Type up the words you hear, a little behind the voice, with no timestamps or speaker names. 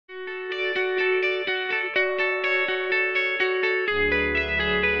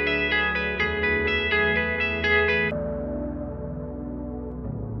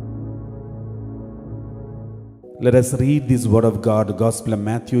Let us read this word of God, Gospel of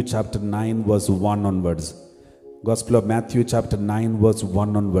Matthew chapter 9 verse 1 onwards. Gospel of Matthew chapter 9 verse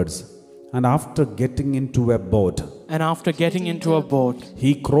 1 onwards. And after getting into a boat,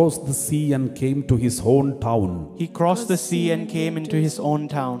 he crossed the sea and came to his own town.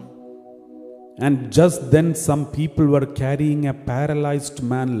 And just then some people were carrying a paralyzed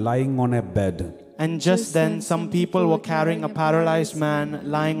man lying on a bed. When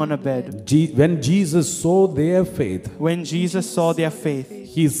Jesus saw their faith,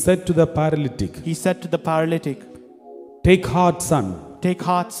 he said to the paralytic, "Take heart, son.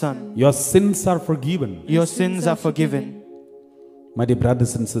 Your sins are forgiven." My dear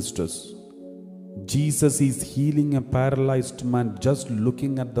brothers and sisters, Jesus is healing a paralyzed man just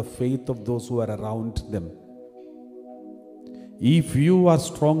looking at the faith of those who are around them. If you are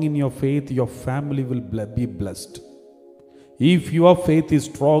strong in your faith, your family will be blessed. If your faith is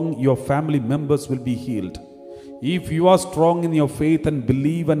strong, your family members will be healed. If you are strong in your faith and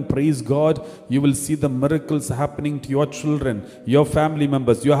believe and praise God, you will see the miracles happening to your children, your family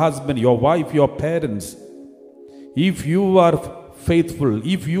members, your husband, your wife, your parents. If you are faithful,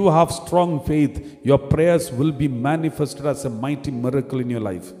 if you have strong faith, your prayers will be manifested as a mighty miracle in your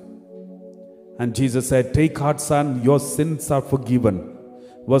life. And Jesus said, "Take heart, son, your sins are forgiven."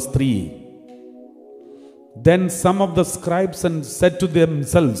 Verse 3. Then some of the scribes said to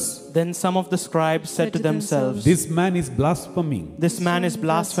themselves, "This man is blaspheming."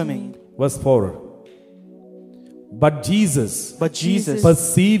 Verse 4. But Jesus,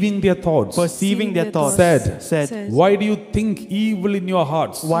 perceiving their thoughts, said, "Why do you think evil in your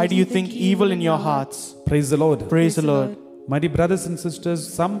hearts?" Praise the Lord. My dear brothers and sisters,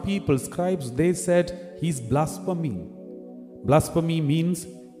 some people, scribes, they said he's blaspheming. Blasphemy means,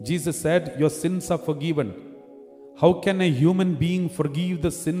 Jesus said, your sins are forgiven. How can a human being forgive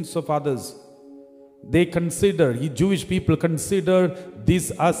the sins of others? They consider, Jewish people consider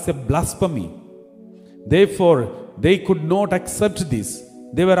this as a blasphemy. Therefore, they could not accept this.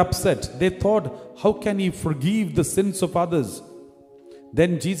 They were upset. They thought, how can he forgive the sins of others?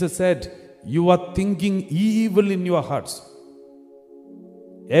 Then Jesus said, you are thinking evil in your hearts.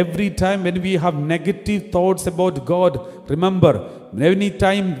 Every time when we have negative thoughts about God, remember, any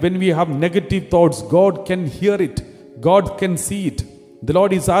time when we have negative thoughts, God can hear it. God can see it. The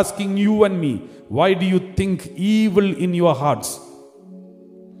Lord is asking you and me, why do you think evil in your hearts?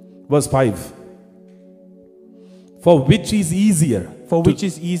 Verse 5. For which is easier?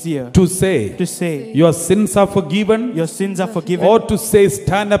 To say, your sins are forgiven, or to say,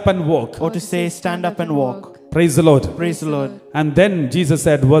 stand up and walk. Praise the Lord. And then Jesus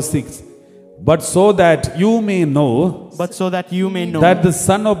said, verse 6, but so that you may know that the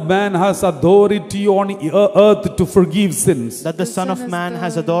Son of Man has authority on earth to forgive sins.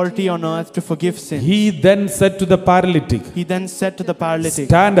 He then said to the paralytic,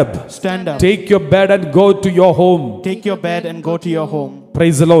 stand up, take your bed and go to your home.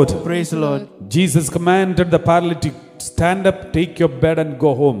 Praise the Lord. Jesus commanded the paralytic, stand up, take your bed and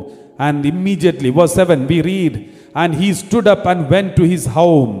go home. And immediately, verse 7, we read, and he stood up and went to his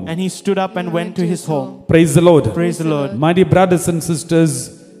home. Praise the Lord. My dear brothers and sisters,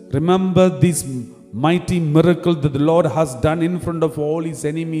 remember this mighty miracle that the Lord has done in front of all his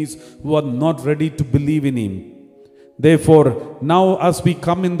enemies who are not ready to believe in him. Therefore, now as we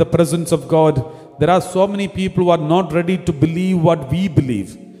come in the presence of God, there are so many people who are not ready to believe what we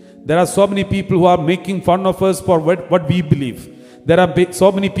believe. There are so many people who are making fun of us for what we believe. There are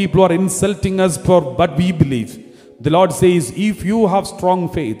so many people who are insulting us for what we believe. The Lord says, if you have strong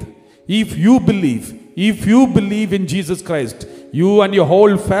faith, if you believe in Jesus Christ, you and your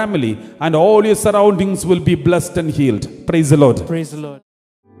whole family and all your surroundings will be blessed and healed. Praise the Lord.